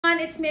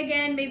it's me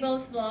again,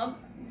 Mabel's vlog,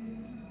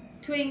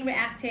 doing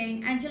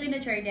reacting Angelina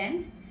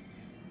Jordan.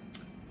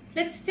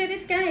 Let's do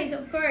this, guys.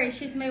 Of course,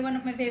 she's one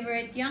of my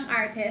favorite young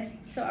artists,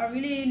 so I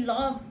really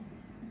love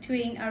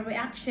doing a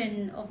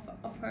reaction of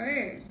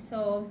her.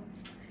 So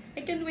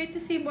I can't wait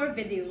to see more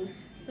videos.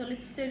 So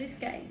let's do this,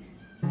 guys.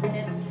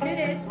 Let's do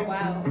this.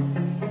 Wow,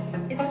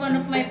 it's one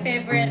of my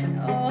favorite.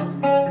 Oh,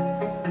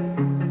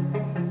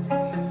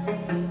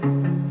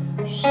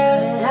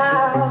 shut it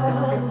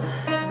out,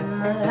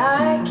 but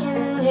I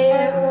can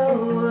hear a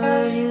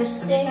word you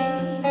say.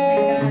 oh my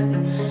God.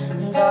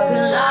 I'm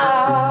talking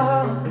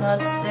loud,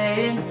 not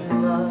saying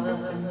much.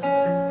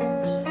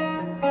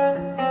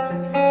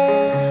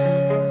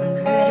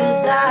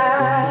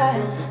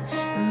 Criticize,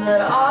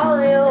 but all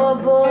your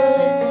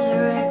bullets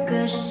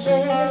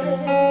ricochet.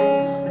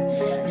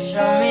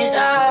 Shut me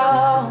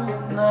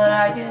down, but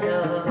I get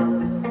up.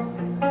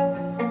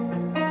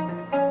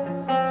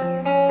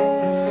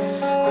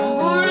 I'm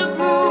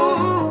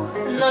bulletproof,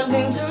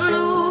 nothing to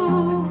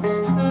lose.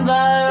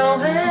 Fire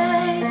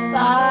away,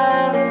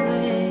 fire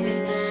away.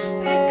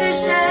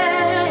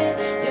 Ricochet,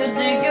 you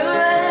take your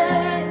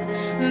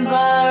aim.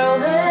 Fire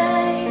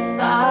away,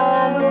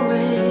 fire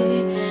away.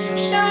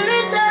 Shut me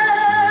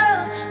down,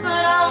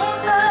 but I won't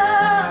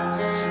fall.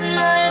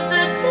 Not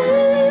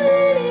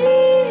titanium.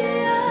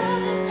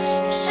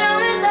 Shut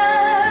me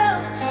down,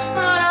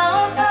 but I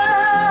won't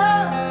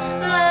fall.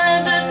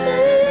 Not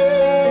titanium.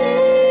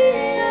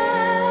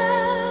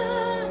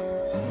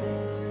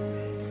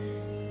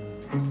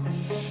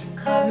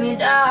 Cut me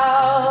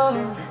down,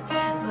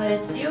 but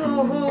it's you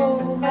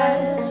who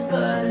has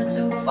further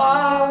to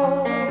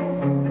fall.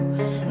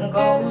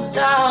 Goes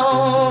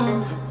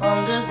down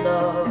on this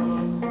love.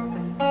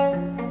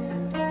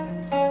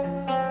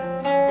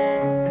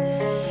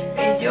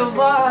 Raise your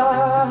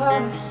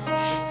voice,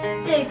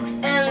 sticks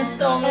and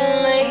stones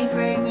may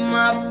break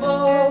my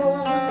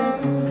bones.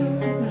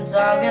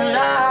 Talking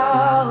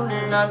loud,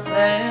 not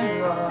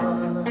saying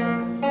much.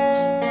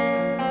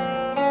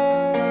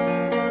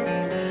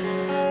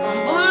 I'm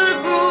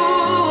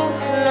bulletproof,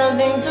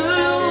 nothing to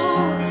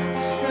lose.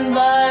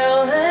 Fire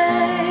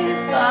away,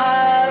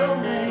 fire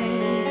away.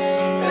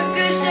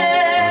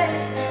 Ricochet,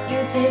 you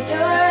take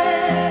your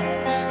aim.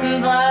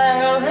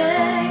 Fire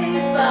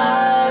away,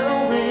 fire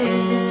away.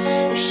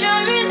 You shut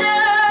me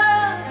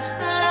down,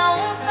 but I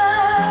won't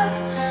fall.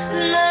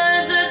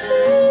 Not the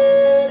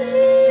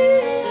titanium.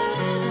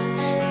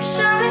 You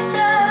shut me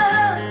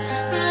down,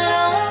 but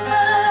I won't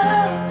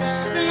fall.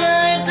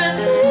 Not the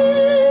titanium.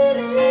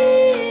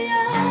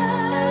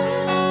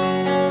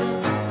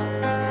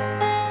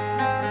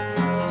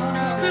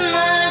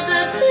 Not the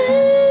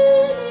titanium.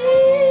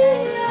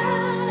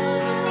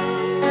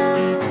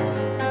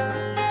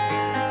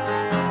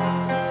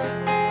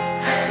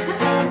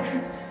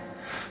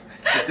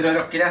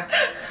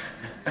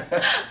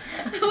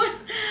 I was,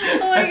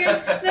 oh my God,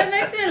 that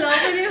makes me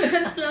laugh, and he was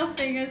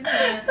laughing as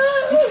well.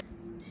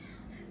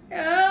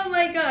 Oh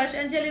my gosh,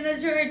 Angelina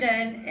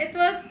Jordan. It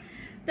was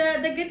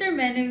the guitar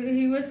man.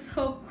 He was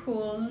so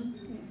cool.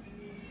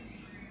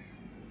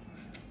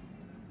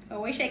 I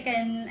wish I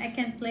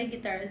can play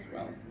guitar as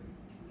well.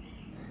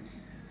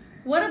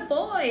 What a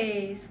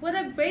voice! What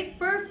a great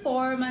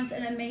performance!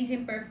 An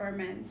amazing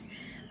performance.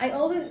 I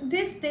always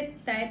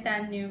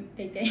titanium.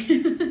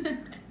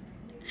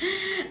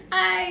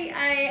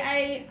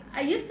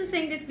 I used to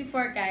sing this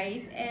before,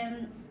 guys,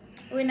 and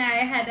when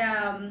I had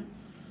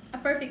a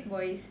perfect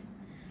voice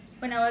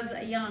when I was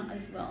young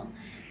as well,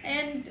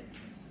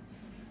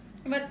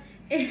 but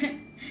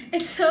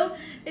it's so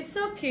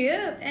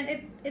cute, and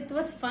it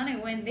was funny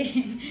when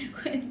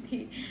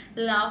they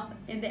laugh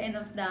in the end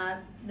of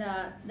that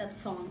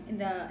song, in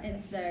the end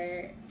of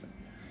their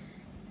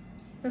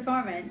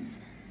performance.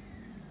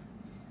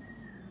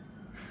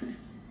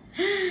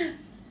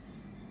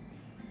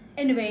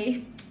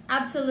 Anyway,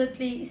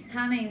 absolutely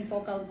stunning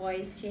vocal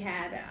voice she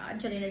had,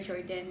 Angelina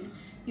Jordan.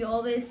 You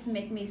always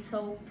make me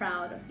so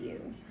proud of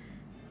you.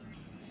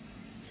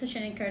 Such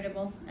an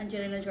incredible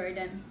Angelina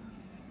Jordan.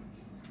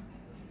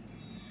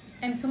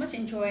 I'm so much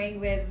enjoying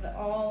with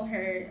all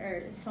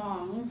her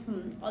songs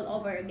all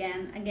over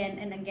again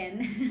and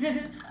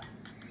again.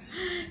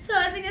 So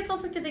I think that's all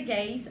for today,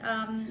 guys.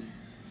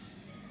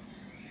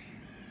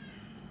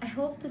 I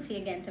hope to see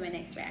you again to my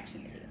next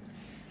reaction videos.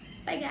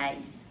 Bye,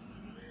 guys.